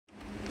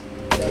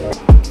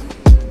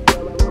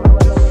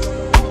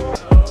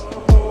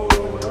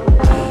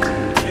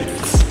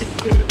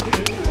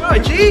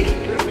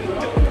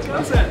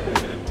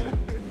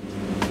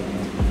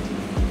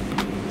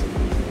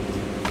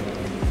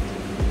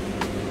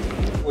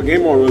What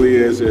GameOn really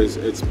is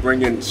it's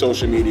bringing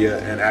social media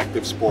and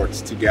active sports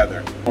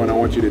together. And I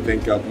want you to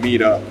think of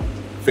Meetup,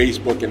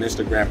 Facebook, and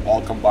Instagram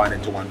all combined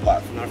into one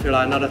platform. And I feel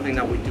like another thing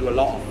that we do a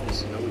lot of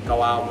is, we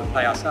go out and we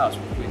play ourselves.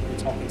 We're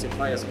talking to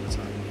players all the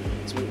time.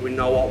 So we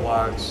know what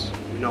works,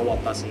 we know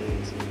what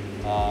doesn't,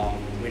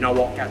 we know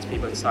what gets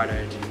people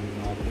excited,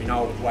 we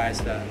know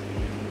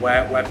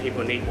where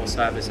people need more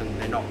service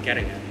and they're not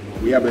getting it.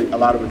 We have a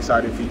lot of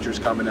exciting features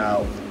coming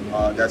out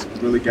that's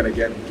really going to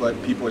get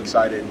people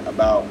excited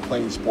about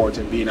playing sports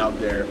and being out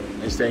there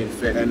and staying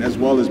fit, and as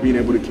well as being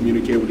able to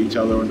communicate with each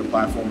other on the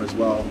platform as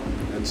well.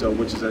 And so,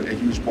 which is a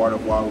huge part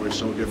of why we're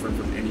so different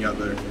from any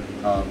other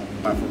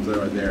platforms that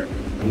are there.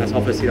 And that's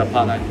obviously the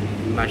part that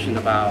you mentioned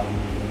about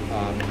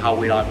how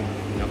we like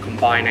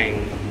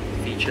combining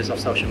features of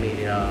social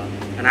media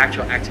and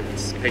actual active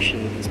participation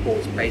in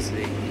sports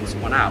basically into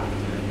one app.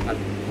 And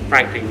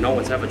frankly, no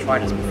one's ever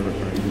tried this before.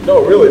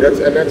 No, really,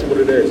 that's what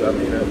it is. I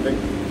mean, I think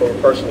from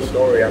a personal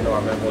story, I know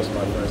I met most of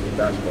my friends through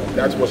basketball.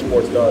 That's what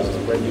sports does, is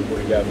bring people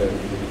together.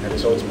 And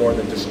so it's more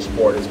than just a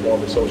sport, it's more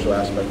of a social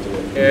aspect to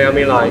it. Yeah, I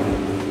mean, like,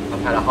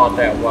 I've had a hard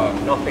day at work.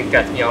 Nothing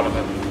gets me out of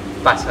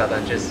it better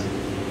than just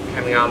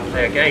coming out and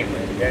play a game.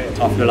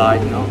 So I feel like,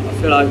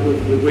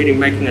 we're really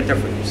making a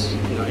difference,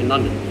 in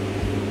London.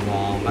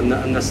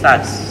 And the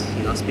stats,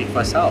 speak for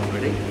itself,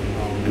 really.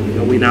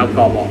 We now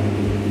got,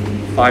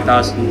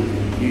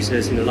 5,000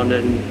 users in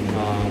London.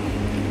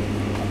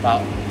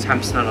 About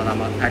 10% of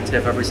them are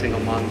active every single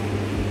month.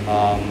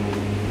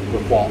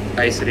 With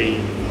basically,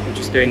 we're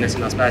just doing this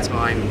in our spare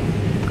time.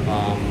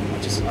 I'm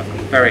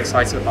very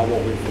excited about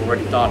what we've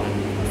already done.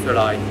 And I feel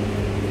like,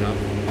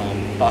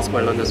 basketball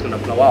in London is going to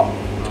blow up.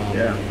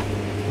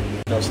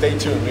 Stay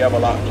tuned. We have a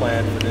lot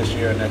planned for this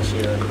year and next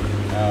year.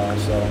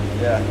 So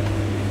yeah,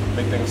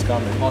 big things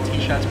coming. More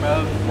t-shirts,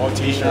 bro. More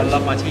t-shirts. I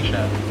love my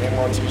t-shirt.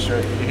 GameOn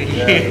t-shirt.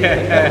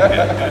 Yeah.